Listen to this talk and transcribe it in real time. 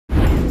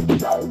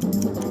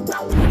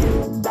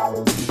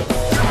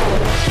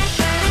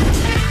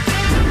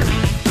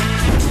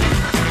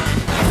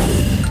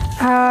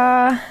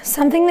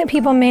Something that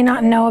people may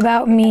not know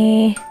about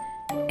me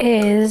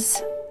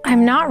is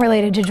I'm not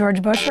related to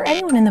George Bush or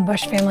anyone in the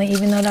Bush family,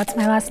 even though that's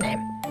my last name.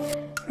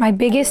 My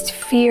biggest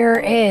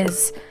irrational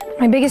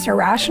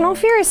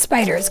fear is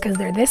spiders, because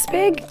they're this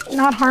big,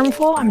 not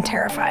harmful. I'm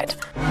terrified.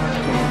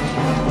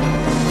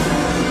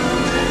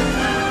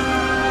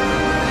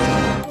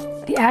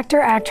 The actor,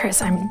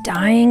 actress I'm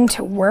dying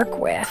to work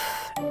with.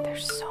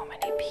 There's so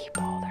many people.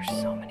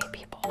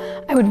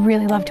 I would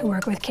really love to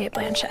work with Cate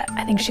Blanchett.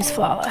 I think she's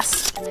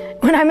flawless.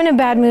 When I'm in a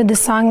bad mood, the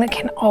song that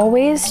can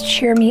always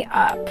cheer me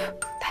up,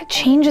 that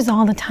changes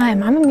all the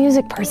time. I'm a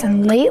music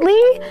person. Lately,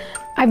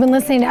 I've been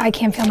listening to I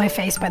Can't Feel My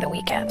Face by The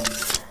Weeknd.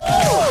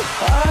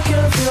 I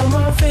can't feel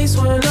my face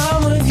when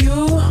I'm with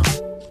you.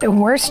 The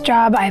worst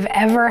job I've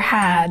ever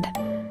had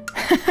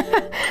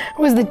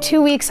was the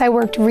 2 weeks I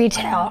worked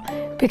retail,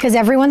 because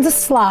everyone's a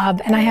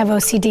slob and I have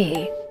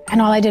OCD. And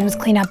all I did was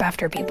clean up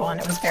after people, and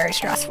it was very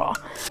stressful.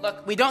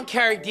 Look, we don't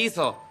carry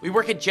diesel. We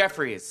work at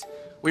Jeffries.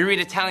 We read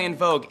Italian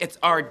Vogue. It's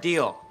our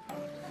deal.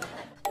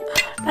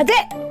 That's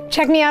it.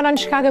 Check me out on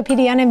Chicago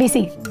PD on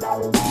NBC.